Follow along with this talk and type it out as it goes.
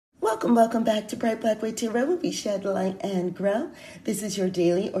Welcome back to Bright Black White Tarot, where we shed light and grow. This is your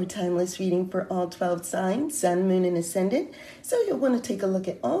daily or timeless reading for all 12 signs, Sun, Moon, and Ascendant. So you'll want to take a look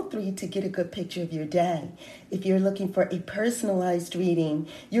at all three to get a good picture of your day. If you're looking for a personalized reading,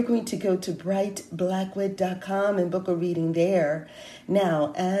 you're going to go to brightblackwood.com and book a reading there.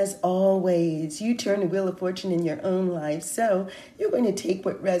 Now, as always, you turn the wheel of fortune in your own life, so you're going to take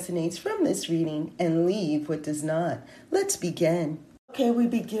what resonates from this reading and leave what does not. Let's begin. Okay, we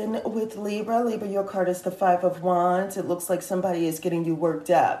begin with Libra. Libra, your card is the Five of Wands. It looks like somebody is getting you worked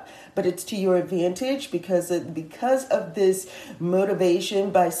up, but it's to your advantage because of this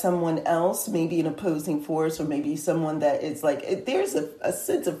motivation by someone else, maybe an opposing force, or maybe someone that is like, there's a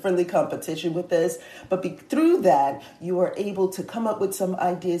sense of friendly competition with this, but through that, you are able to come up with some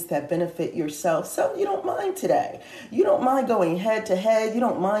ideas that benefit yourself. So you don't mind today. You don't mind going head to head. You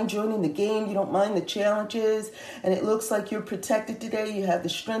don't mind joining the game. You don't mind the challenges, and it looks like you're protected today. You have the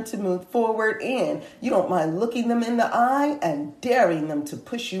strength to move forward, and you don't mind looking them in the eye and daring them to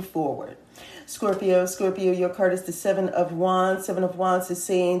push you forward. Scorpio, your card is the Seven of Wands. Seven of Wands is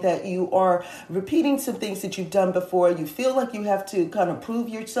saying that you are repeating some things that you've done before. You feel like you have to kind of prove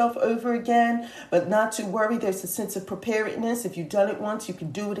yourself over again, but not to worry. There's a sense of preparedness. If you've done it once, you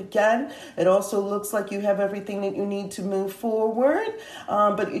can do it again. It also looks like you have everything that you need to move forward,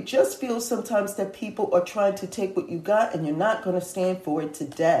 but it just feels sometimes that people are trying to take what you got, and you're not going to stand for it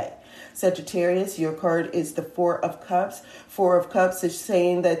today. Sagittarius, your card is the Four of Cups. Four of Cups is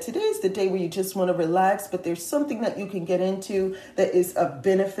saying that today's the day where you just want to relax, but there's something that you can get into that is of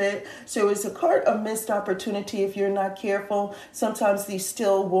benefit. So it's a card of missed opportunity if you're not careful. Sometimes these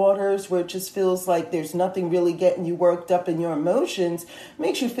still waters where it just feels like there's nothing really getting you worked up in your emotions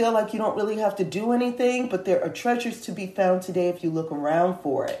makes you feel like you don't really have to do anything, but there are treasures to be found today if you look around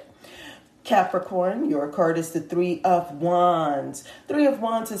for it. Capricorn, your card is the Three of Wands. Three of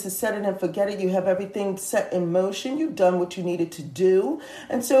Wands is a set it and forget it. You have everything set in motion. You've done what you needed to do.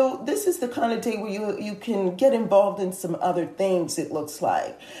 And so this is the kind of day where you can get involved in some other things, it looks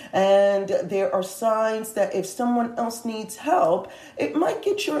like. And there are signs that if someone else needs help, it might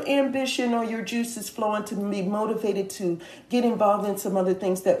get your ambition or your juices flowing to be motivated to get involved in some other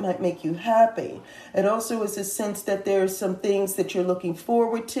things that might make you happy. It also is a sense that there are some things that you're looking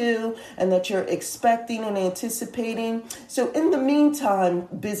forward to and that you're expecting and anticipating. So in the meantime,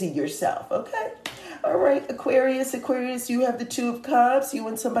 busy yourself, okay? All right, Aquarius, you have the Two of Cups. You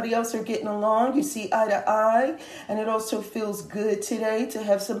and somebody else are getting along. You see eye to eye, and it also feels good today to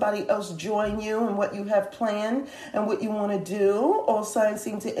have somebody else join you in what you have planned and what you want to do. All signs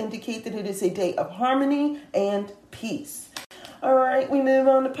seem to indicate that it is a day of harmony and peace. All right, we move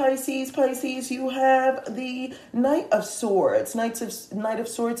on to Pisces. Pisces, you have the Knight of Swords. Knight of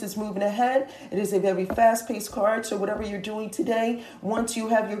Swords is moving ahead. It is a very fast-paced card, so whatever you're doing today, once you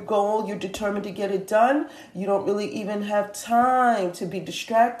have your goal, you're determined to get it done. You don't really even have time to be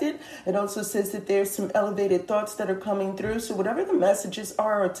distracted. It also says that there's some elevated thoughts that are coming through, so whatever the messages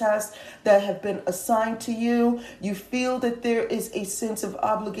are or tasks that have been assigned to you, you feel that there is a sense of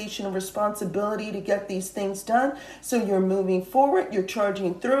obligation and responsibility to get these things done, so you're moving forward, you're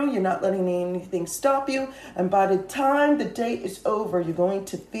charging through, you're not letting anything stop you, and by the time the day is over, you're going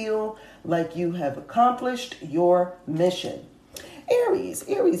to feel like you have accomplished your mission.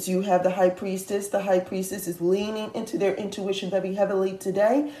 Aries, you have the High Priestess. The High Priestess is leaning into their intuition very heavily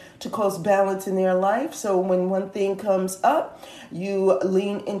today to cause balance in their life. So when one thing comes up, you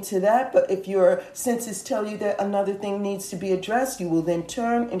lean into that. But if your senses tell you that another thing needs to be addressed, you will then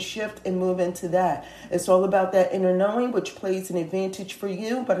turn and shift and move into that. It's all about that inner knowing, which plays an advantage for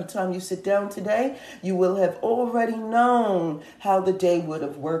you. By the time you sit down today, you will have already known how the day would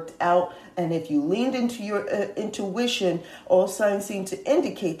have worked out. And if you leaned into your intuition, all signs seem to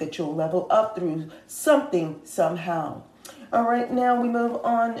indicate that you'll level up through something somehow. All right, now we move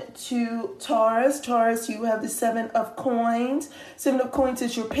on to Taurus. Taurus, you have the Seven of Coins. Seven of Coins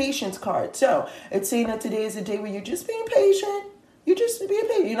is your patience card. So it's saying that today is a day where you're just being patient. You're just being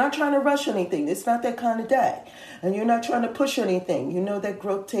patient. You're not trying to rush anything. It's not that kind of day. And you're not trying to push anything. You know that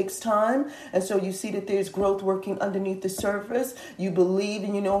growth takes time. And so you see that there's growth working underneath the surface. You believe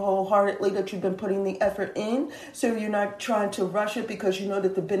and you know wholeheartedly that you've been putting the effort in. So you're not trying to rush it because you know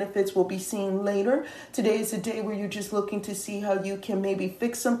that the benefits will be seen later. Today is a day where you're just looking to see how you can maybe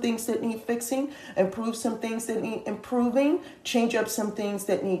fix some things that need fixing, improve some things that need improving, change up some things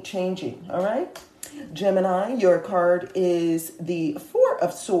that need changing. All right? Gemini, your card is the Four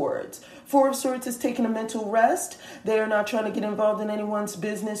of Swords. Four of Swords is taking a mental rest. They are not trying to get involved in anyone's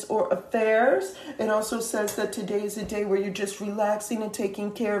business or affairs. It also says that today is a day where you're just relaxing and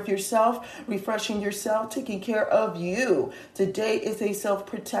taking care of yourself, refreshing yourself, taking care of you. Today is a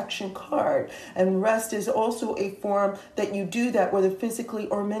self-protection card. And rest is also a form that you do that, whether physically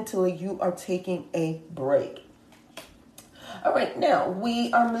or mentally, you are taking a break. All right, now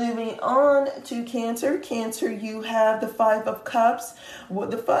we are moving on to Cancer. Cancer, you have the Five of Cups. Well,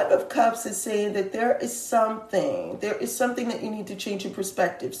 the Five of Cups is saying that there is something that you need to change your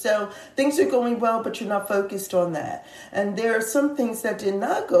perspective. So things are going well, but you're not focused on that. And there are some things that did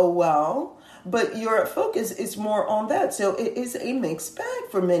not go well, but your focus is more on that. So it is a mixed bag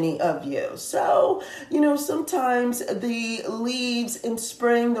for many of you. So, sometimes the leaves in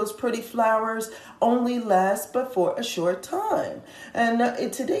spring, those pretty flowers, only last but for a short time. And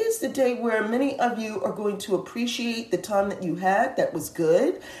today is the day where many of you are going to appreciate the time that you had that was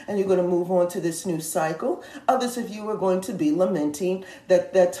good, and you're going to move on to this new cycle. Others of you are going to be lamenting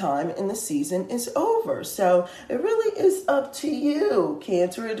that that time in the season is over. So it really is up to you,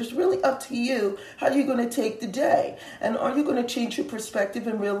 Cancer. It is really up to you how you're going to take the day. And are you going to change your perspective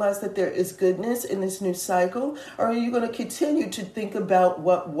and realize that there is goodness in this new cycle? Or are you going to continue to think about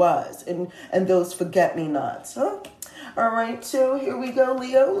what was and those forget-me-nots, huh? All right, so here we go,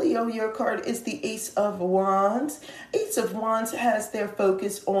 Leo. Leo, your card is the Ace of Wands. Ace of Wands has their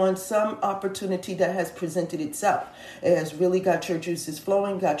focus on some opportunity that has presented itself. It has really got your juices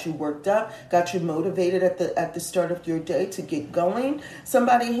flowing, got you worked up, got you motivated at the start of your day to get going.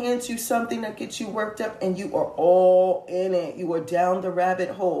 Somebody hands you something that gets you worked up, and you are all in it. You are down the rabbit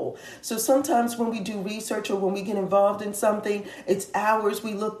hole. So sometimes when we do research or when we get involved in something, it's hours.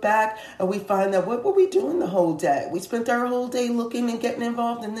 We look back and we find that what were we doing the whole day? We spent our whole day looking and getting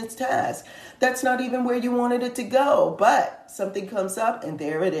involved in this task. That's not even where you wanted it to go, but something comes up and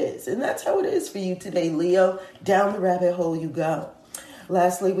there it is. And that's how it is for you today, Leo. Down the rabbit hole you go.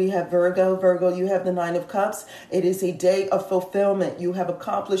 Lastly, we have Virgo. Virgo, you have the Nine of Cups. It is a day of fulfillment. You have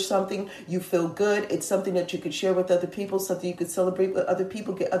accomplished something. You feel good. It's something that you could share with other people, something you could celebrate with other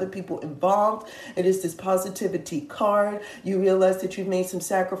people, get other people involved. It is this positivity card. You realize that you've made some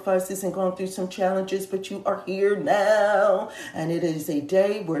sacrifices and gone through some challenges, but you are here now. And it is a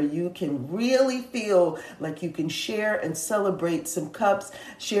day where you can really feel like you can share and celebrate some cups,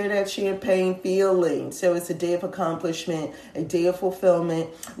 share that champagne feeling. So it's a day of accomplishment, a day of fulfillment.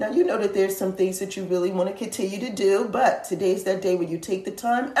 Now, you know that there's some things that you really want to continue to do, but today's that day when you take the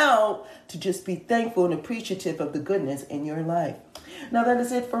time out to just be thankful and appreciative of the goodness in your life. Now, that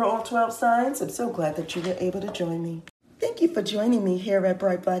is it for all 12 signs. I'm so glad that you were able to join me. Thank you for joining me here at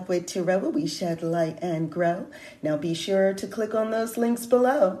Bright Blackwood Tarot, where we shed light and grow. Now be sure to click on those links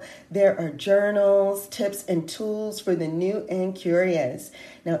below. There are journals, tips, and tools for the new and curious.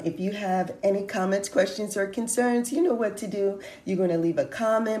 Now, if you have any comments, questions, or concerns, you know what to do. You're going to leave a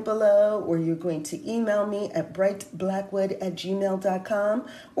comment below, or you're going to email me at brightblackwood@gmail.com,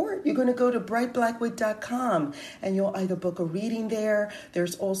 or you're going to go to brightblackwood.com, and you'll either book a reading there.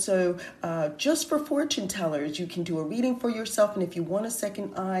 There's also, just for fortune tellers, you can do a reading for yourself, and if you want a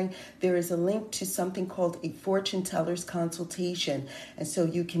second eye, there is a link to something called a fortune teller's consultation, and so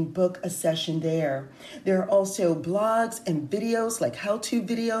you can book a session there. There are also blogs and videos, like how-to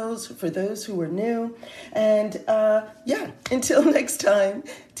videos for those who are new, and until next time,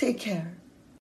 take care.